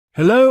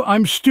Hello,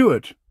 I'm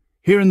Stuart.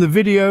 Here in the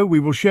video we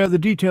will share the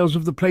details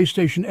of the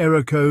PlayStation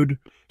error code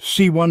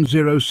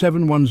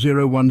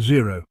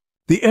CE-107101-0.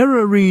 The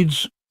error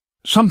reads,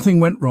 "Something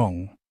went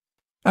wrong."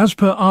 As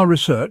per our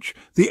research,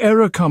 the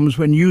error comes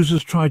when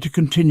users try to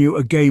continue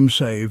a game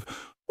save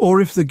or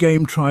if the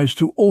game tries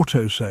to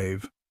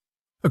auto-save.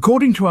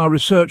 According to our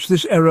research,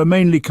 this error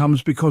mainly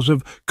comes because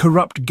of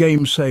corrupt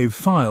game save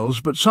files,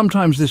 but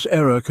sometimes this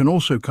error can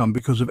also come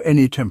because of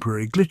any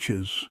temporary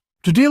glitches.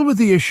 To deal with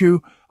the issue,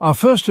 our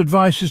first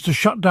advice is to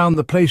shut down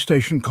the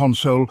PlayStation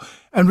console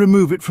and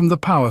remove it from the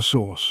power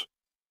source.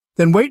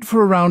 Then wait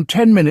for around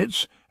 10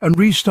 minutes and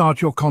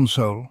restart your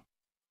console.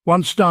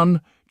 Once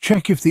done,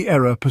 check if the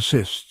error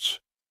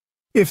persists.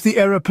 If the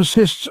error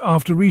persists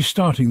after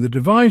restarting the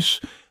device,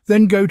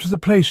 then go to the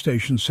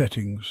PlayStation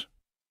settings.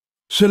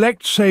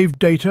 Select Saved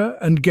Data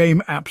and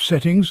Game App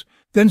Settings,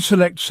 then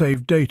select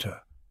Saved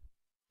Data.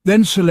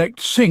 Then select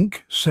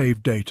Sync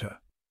Saved Data.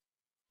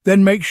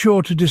 Then make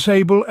sure to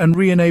disable and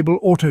re-enable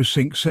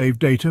auto-sync save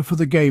data for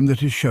the game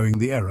that is showing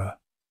the error.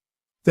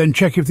 Then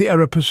check if the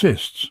error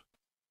persists.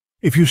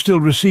 If you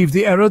still receive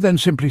the error, then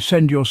simply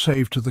send your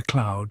save to the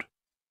cloud.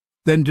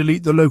 Then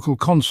delete the local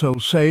console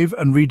save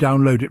and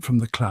re-download it from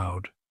the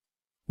cloud.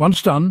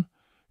 Once done,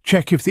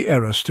 check if the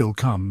error still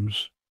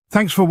comes.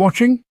 Thanks for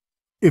watching.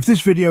 If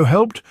this video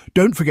helped,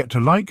 don't forget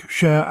to like,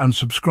 share and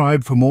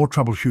subscribe for more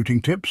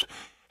troubleshooting tips.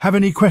 Have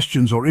any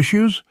questions or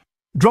issues?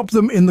 Drop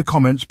them in the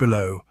comments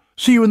below.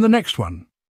 See you in the next one.